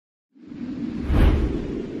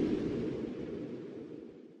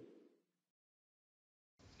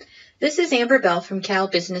This is Amber Bell from Cal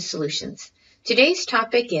Business Solutions. Today's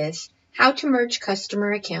topic is how to merge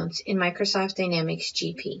customer accounts in Microsoft Dynamics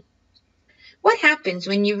GP. What happens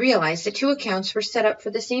when you realize that two accounts were set up for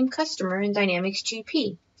the same customer in Dynamics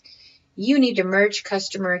GP? You need to merge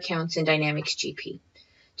customer accounts in Dynamics GP.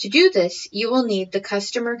 To do this, you will need the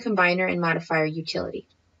Customer Combiner and Modifier utility.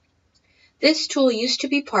 This tool used to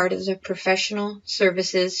be part of the Professional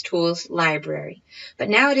Services Tools library, but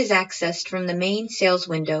now it is accessed from the main sales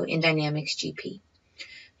window in Dynamics GP.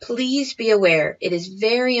 Please be aware it is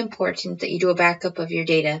very important that you do a backup of your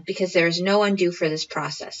data because there is no undo for this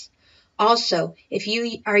process. Also, if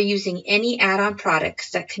you are using any add-on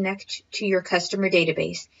products that connect to your customer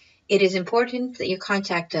database, it is important that you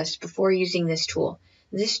contact us before using this tool.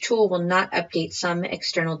 This tool will not update some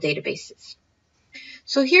external databases.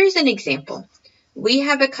 So here's an example. We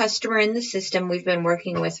have a customer in the system we've been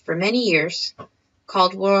working with for many years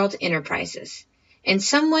called World Enterprises, and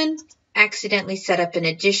someone accidentally set up an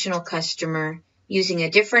additional customer using a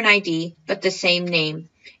different ID but the same name,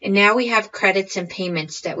 and now we have credits and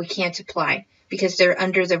payments that we can't apply because they're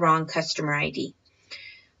under the wrong customer ID.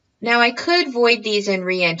 Now I could void these and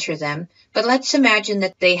re-enter them, but let's imagine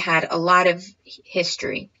that they had a lot of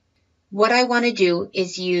history. What I want to do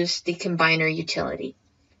is use the Combiner utility.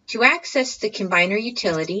 To access the Combiner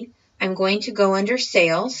utility, I'm going to go under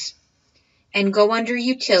Sales and go under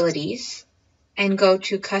Utilities and go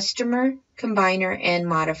to Customer, Combiner, and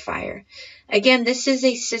Modifier. Again, this is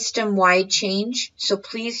a system-wide change, so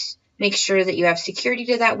please make sure that you have security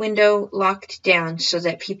to that window locked down so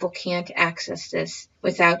that people can't access this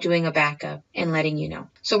without doing a backup and letting you know.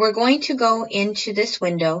 So we're going to go into this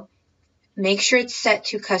window, make sure it's set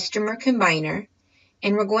to Customer Combiner,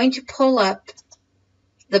 and we're going to pull up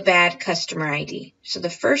the bad customer ID. So the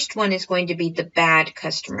first one is going to be the bad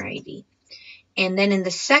customer ID. And then in the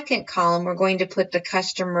second column, we're going to put the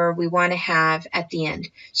customer we want to have at the end.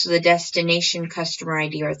 So the destination customer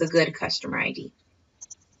ID or the good customer ID.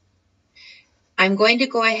 I'm going to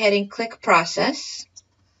go ahead and click Process.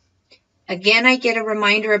 Again, I get a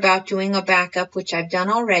reminder about doing a backup, which I've done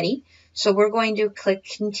already. So we're going to click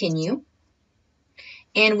Continue.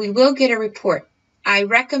 And we will get a report. I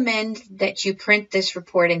recommend that you print this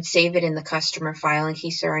report and save it in the customer file in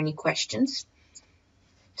case there are any questions.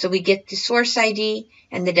 So we get the source ID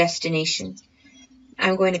and the destination.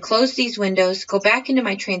 I'm going to close these windows, go back into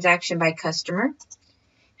my transaction by customer,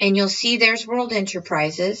 and you'll see there's World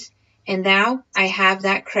Enterprises. And now I have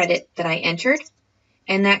that credit that I entered,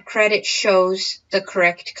 and that credit shows the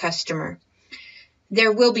correct customer.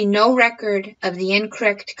 There will be no record of the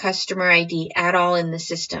incorrect customer ID at all in the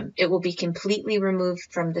system. It will be completely removed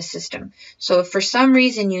from the system. So if for some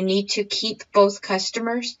reason you need to keep both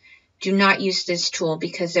customers, do not use this tool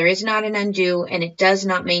because there is not an undo and it does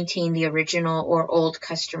not maintain the original or old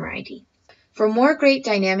customer ID. For more great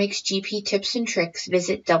Dynamics GP tips and tricks,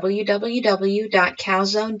 visit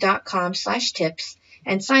www.calzone.com/tips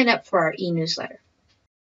and sign up for our e-newsletter.